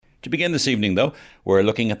To begin this evening, though, we're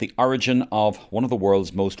looking at the origin of one of the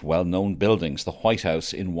world's most well-known buildings, the White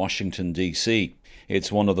House in Washington, D.C.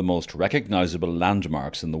 It's one of the most recognisable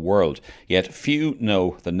landmarks in the world, yet few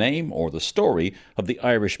know the name or the story of the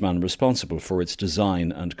Irishman responsible for its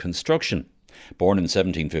design and construction. Born in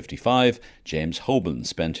 1755, James Hoban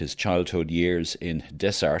spent his childhood years in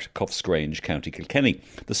Dessart, Cuffsgrange, County Kilkenny,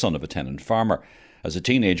 the son of a tenant farmer. As a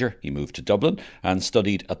teenager, he moved to Dublin and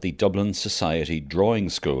studied at the Dublin Society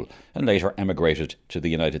Drawing School and later emigrated to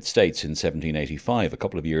the United States in 1785, a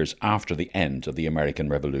couple of years after the end of the American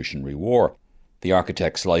Revolutionary War. The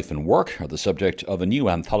architect's life and work are the subject of a new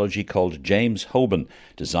anthology called James Hoban,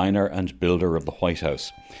 Designer and Builder of the White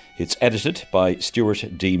House. It's edited by Stewart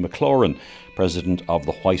D. McLaurin, president of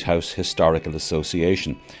the White House Historical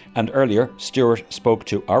Association. And earlier, Stewart spoke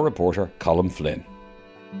to our reporter, Colm Flynn.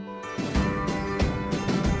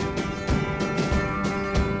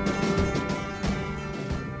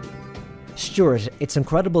 Stuart, it's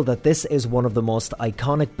incredible that this is one of the most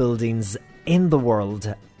iconic buildings in the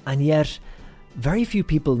world, and yet very few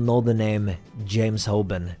people know the name James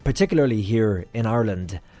Hoban, particularly here in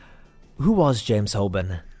Ireland. Who was James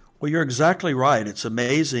Hoban? Well, you're exactly right. It's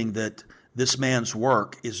amazing that this man's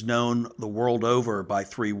work is known the world over by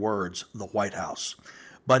three words, the White House.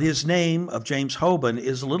 But his name of James Hoban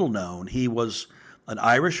is little known. He was an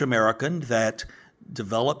Irish American that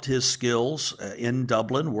developed his skills in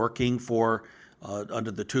Dublin, working for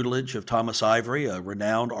under the tutelage of Thomas Ivory, a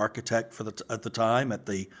renowned architect at the time at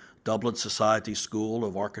the Dublin Society School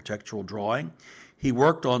of Architectural Drawing. He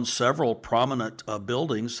worked on several prominent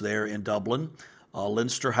buildings there in Dublin,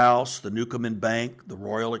 Leinster House, the Newcomen Bank, the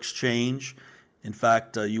Royal Exchange. In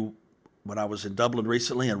fact, when I was in Dublin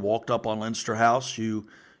recently and walked up on Leinster House, you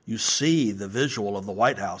see the visual of the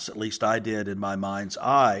White House, at least I did in my mind's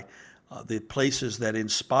eye, the places that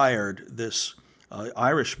inspired this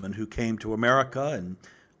Irishman who came to America and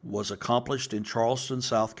was accomplished in Charleston,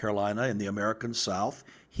 South Carolina, in the American South.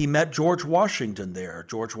 He met George Washington there.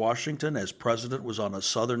 George Washington, as president, was on a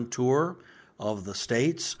southern tour of the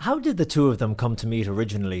states. How did the two of them come to meet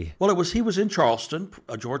originally? Well, he was in Charleston.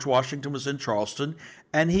 George Washington was in Charleston,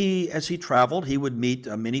 and as he traveled, he would meet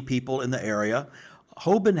many people in the area.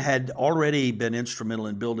 Hoban had already been instrumental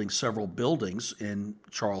in building several buildings in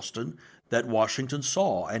Charleston that Washington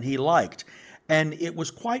saw and he liked. And it was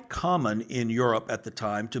quite common in Europe at the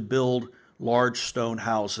time to build large stone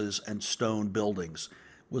houses and stone buildings.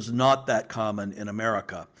 It was not that common in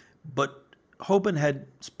America. But Hoban had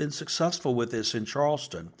been successful with this in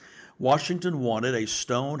Charleston. Washington wanted a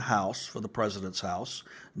stone house for the president's house,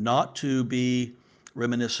 not to be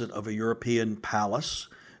reminiscent of a European palace,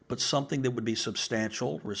 but something that would be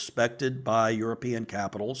substantial, respected by European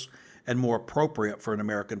capitals, and more appropriate for an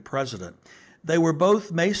American president. They were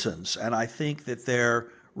both Masons, and I think that their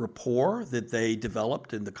rapport that they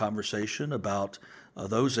developed in the conversation about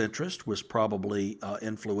those interests was probably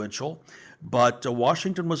influential. But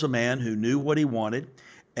Washington was a man who knew what he wanted,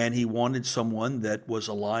 and he wanted someone that was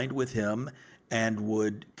aligned with him and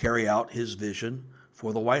would carry out his vision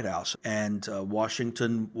for the White House. And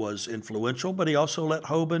Washington was influential, but he also let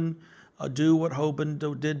Hoban do what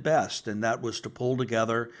Hoban did best, and that was to pull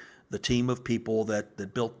together the team of people that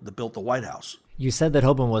built the White House. You said that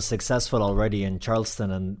Hoban was successful already in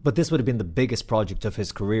Charleston, but this would have been the biggest project of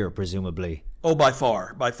his career, presumably. Oh, by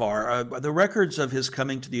far. The records of his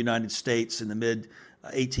coming to the United States in the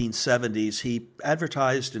mid-1870s, he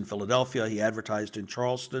advertised in Philadelphia, he advertised in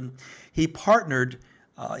Charleston. He partnered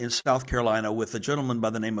in South Carolina with a gentleman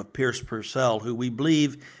by the name of Pierce Purcell, who we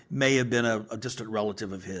believe may have been a distant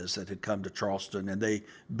relative of his that had come to Charleston, and they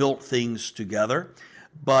built things together.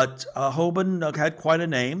 But Hoban had quite a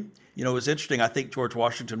name. You know, it was interesting. I think George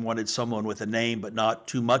Washington wanted someone with a name, but not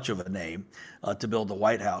too much of a name to build the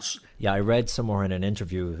White House. Yeah, I read somewhere in an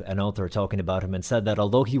interview an author talking about him and said that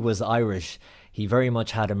although he was Irish, he very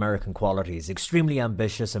much had American qualities, extremely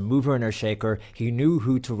ambitious, a mover and a shaker. He knew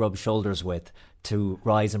who to rub shoulders with to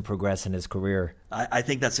rise and progress in his career. I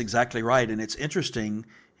think that's exactly right. And it's interesting,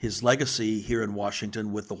 his legacy here in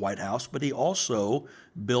Washington with the White House, but he also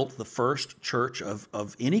built the first church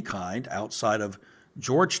of any kind outside of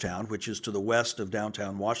Georgetown, which is to the west of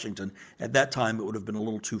downtown Washington. At that time, it would have been a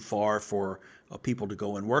little too far for people to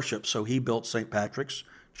go and worship. So he built St. Patrick's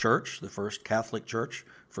Church, the first Catholic church,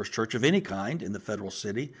 first church of any kind in the federal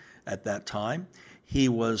city at that time. He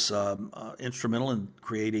was instrumental in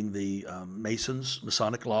creating the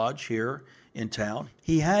Masonic Lodge here in town.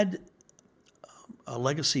 He had a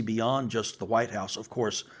legacy beyond just the White House. Of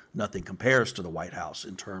course, nothing compares to the White House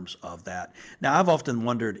in terms of that. Now, I've often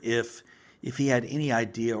wondered if if he had any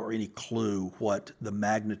idea or any clue what the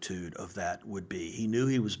magnitude of that would be. He knew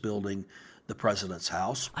he was building the president's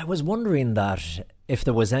house. I was wondering that if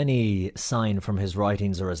there was any sign from his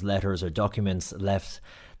writings or his letters or documents left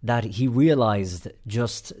that he realized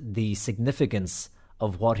just the significance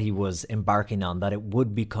of what he was embarking on, that it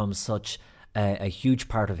would become such a huge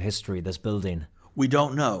part of history, this building. We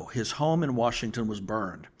don't know. His home in Washington was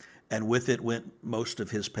burned, and with it went most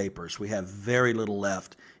of his papers. We have very little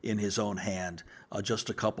left in his own hand, just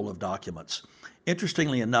a couple of documents.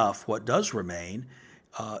 Interestingly enough, what does remain,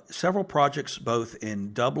 several projects both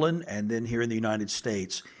in Dublin and then here in the United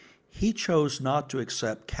States, he chose not to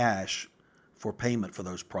accept cash for payment for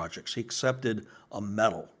those projects. He accepted a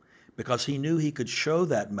medal because he knew he could show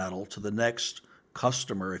that medal to the next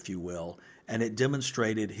customer, if you will, and it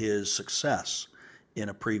demonstrated his success in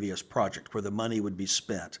a previous project where the money would be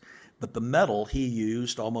spent. But the medal he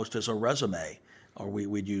used almost as a resume, or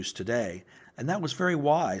we'd use today, and that was very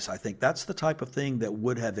wise. I think that's the type of thing that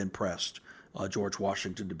would have impressed George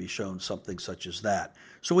Washington, to be shown something such as that.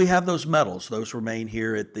 So we have those medals. Those remain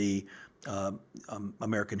here at the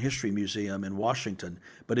American History Museum in Washington.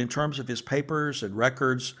 But in terms of his papers and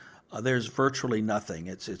records, there's virtually nothing.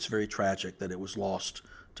 It's very tragic that it was lost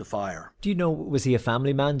to fire. Do you know, was he a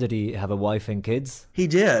family man? Did he have a wife and kids? He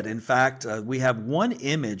did. In fact, we have one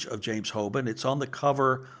image of James Hoban. It's on the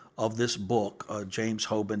cover of this book, James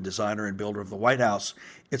Hoban, Designer and Builder of the White House.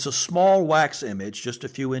 It's a small wax image, just a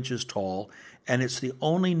few inches tall, and it's the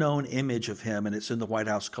only known image of him, and it's in the White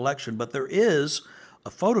House collection. But there is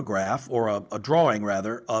a photograph, or a drawing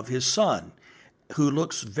rather, of his son, who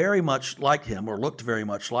looks very much like him, or looked very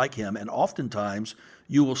much like him, and oftentimes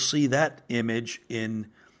you will see that image in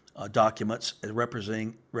documents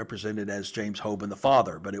represented as James Hoban the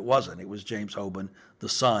father, but it wasn't. It was James Hoban the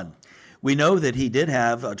son. We know that he did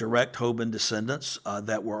have direct Hoban descendants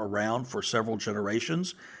that were around for several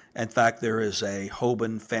generations. In fact, there is a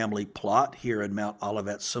Hoban family plot here in Mount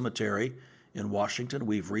Olivet Cemetery in Washington.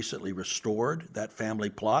 We've recently restored that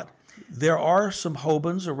family plot. There are some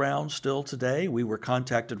Hobans around still today. We were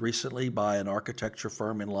contacted recently by an architecture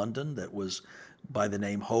firm in London that was by the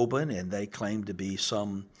name Hoban, and they claimed to be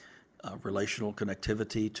some relational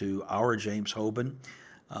connectivity to our James Hoban.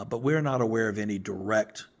 But we're not aware of any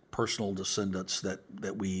direct personal descendants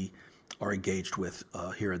that we are engaged with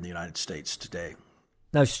here in the United States today.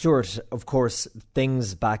 Now, Stewart, of course,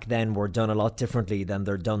 things back then were done a lot differently than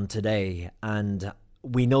they're done today, and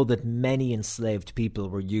we know that many enslaved people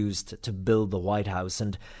were used to build the White House,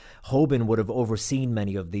 and Hoban would have overseen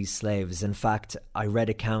many of these slaves. In fact, I read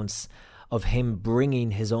accounts of him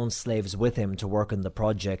bringing his own slaves with him to work on the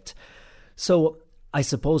project. So I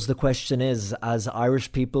suppose the question is, as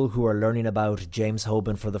Irish people who are learning about James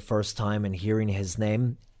Hoban for the first time and hearing his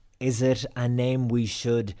name, is it a name we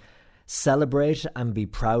should celebrate and be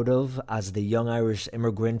proud of as the young Irish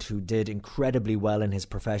immigrant who did incredibly well in his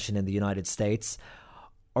profession in the United States?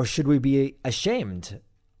 Or should we be ashamed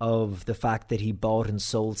of the fact that he bought and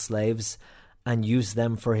sold slaves and used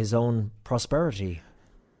them for his own prosperity?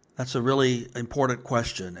 That's a really important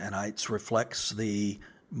question, and it reflects the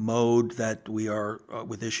mode that we are,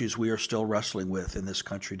 with issues we are still wrestling with in this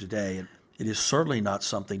country today. And it is certainly not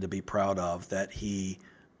something to be proud of that he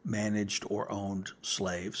managed or owned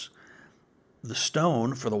slaves. The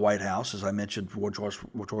stone for the White House, as I mentioned,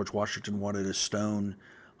 George Washington wanted a stone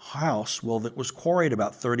house. Well, that was quarried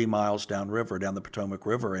about 30 miles downriver, down the Potomac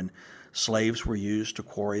River, and slaves were used to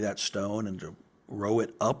quarry that stone and to row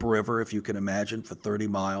it upriver, if you can imagine, for 30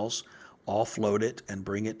 miles, offload it, and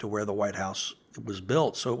bring it to where the White House was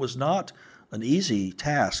built. So it was not an easy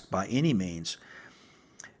task by any means.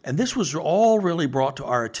 And this was all really brought to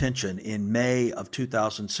our attention in May of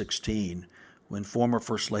 2016, when former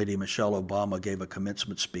First Lady Michelle Obama gave a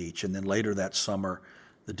commencement speech, and then later that summer,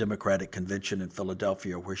 the Democratic Convention in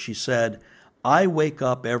Philadelphia, where she said, "I wake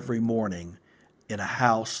up every morning in a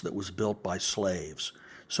house that was built by slaves."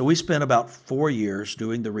 So we spent about 4 years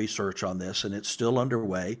doing the research on this, and it's still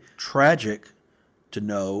underway. Tragic to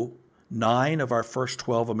know 9 of our first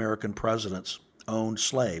 12 American presidents owned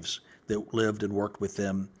slaves that lived and worked with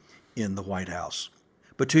them in the White House.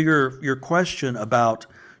 But to your question about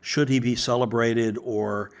should he be celebrated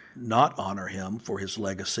or not honor him for his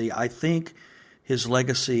legacy, I think his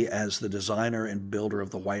legacy as the designer and builder of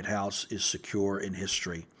the White House is secure in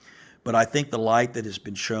history. But I think the light that has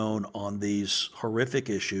been shown on these horrific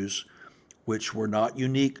issues, which were not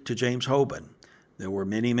unique to James Hoban, there were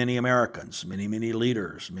many, many Americans, many, many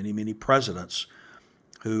leaders, many, many presidents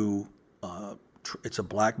who, it's a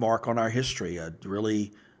black mark on our history, a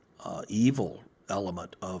really evil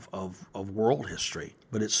element of world history.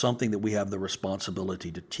 But it's something that we have the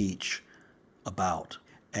responsibility to teach about.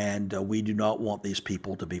 And we do not want these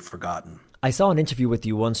people to be forgotten. I saw an interview with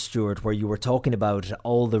you once, Stewart, where you were talking about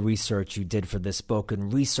all the research you did for this book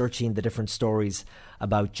and researching the different stories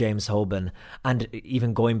about James Hoban, and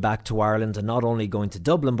even going back to Ireland, and not only going to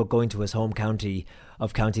Dublin, but going to his home county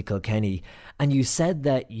of County Kilkenny. And you said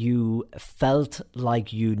that you felt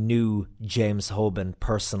like you knew James Hoban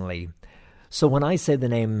personally. So when I say the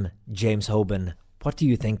name James Hoban, what do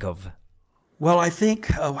you think of? Well, I think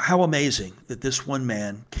how amazing that this one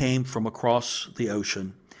man came from across the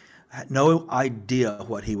ocean, had no idea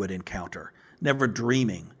what he would encounter, never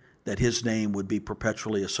dreaming that his name would be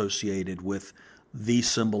perpetually associated with the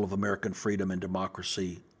symbol of American freedom and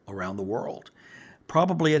democracy around the world.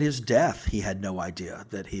 Probably at his death, he had no idea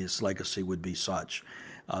that his legacy would be such.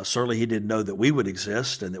 Certainly he didn't know that we would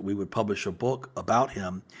exist and that we would publish a book about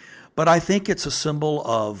him. But I think it's a symbol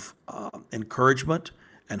of encouragement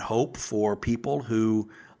and hope for people who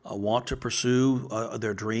want to pursue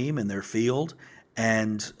their dream in their field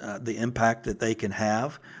and the impact that they can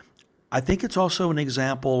have. I think it's also an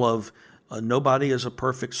example of nobody is a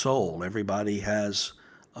perfect soul. Everybody has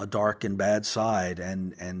a dark and bad side,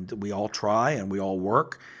 and we all try and we all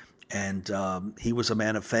work. And he was a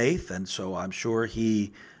man of faith, and so I'm sure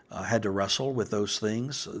he had to wrestle with those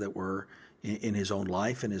things that were in his own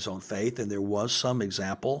life and his own faith. And there was some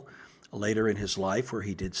example later in his life where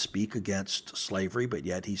he did speak against slavery, but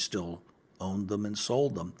yet he still owned them and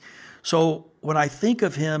sold them. So when I think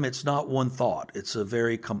of him, it's not one thought. It's a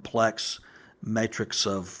very complex matrix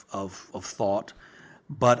of thought.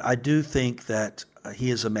 But I do think that he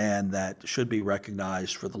is a man that should be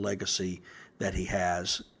recognized for the legacy that he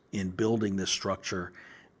has in building this structure.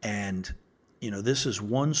 And, this is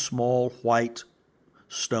one small white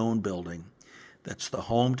stone building that's the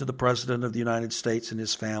home to the President of the United States and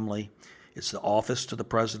his family. It's the office to the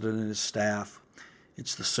President and his staff.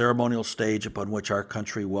 It's the ceremonial stage upon which our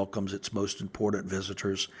country welcomes its most important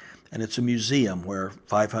visitors. And it's a museum where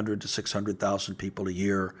 500 to 600,000 people a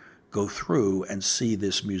year go through and see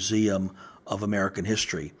this museum of American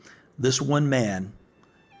history. This one man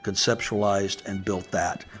conceptualized and built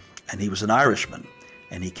that. And he was an Irishman.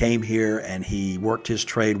 And he came here and he worked his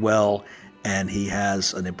trade well, and he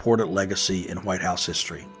has an important legacy in White House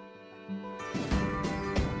history.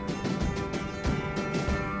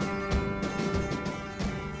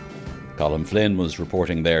 Colm Flynn was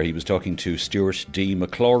reporting there. He was talking to Stewart D.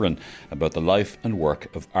 McLaurin about the life and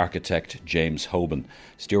work of architect James Hoban.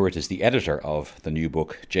 Stewart is the editor of the new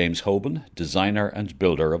book, James Hoban, Designer and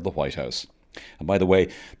Builder of the White House. And by the way,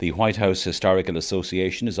 the White House Historical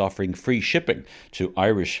Association is offering free shipping to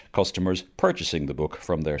Irish customers purchasing the book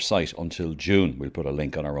from their site until June. We'll put a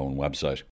link on our own website.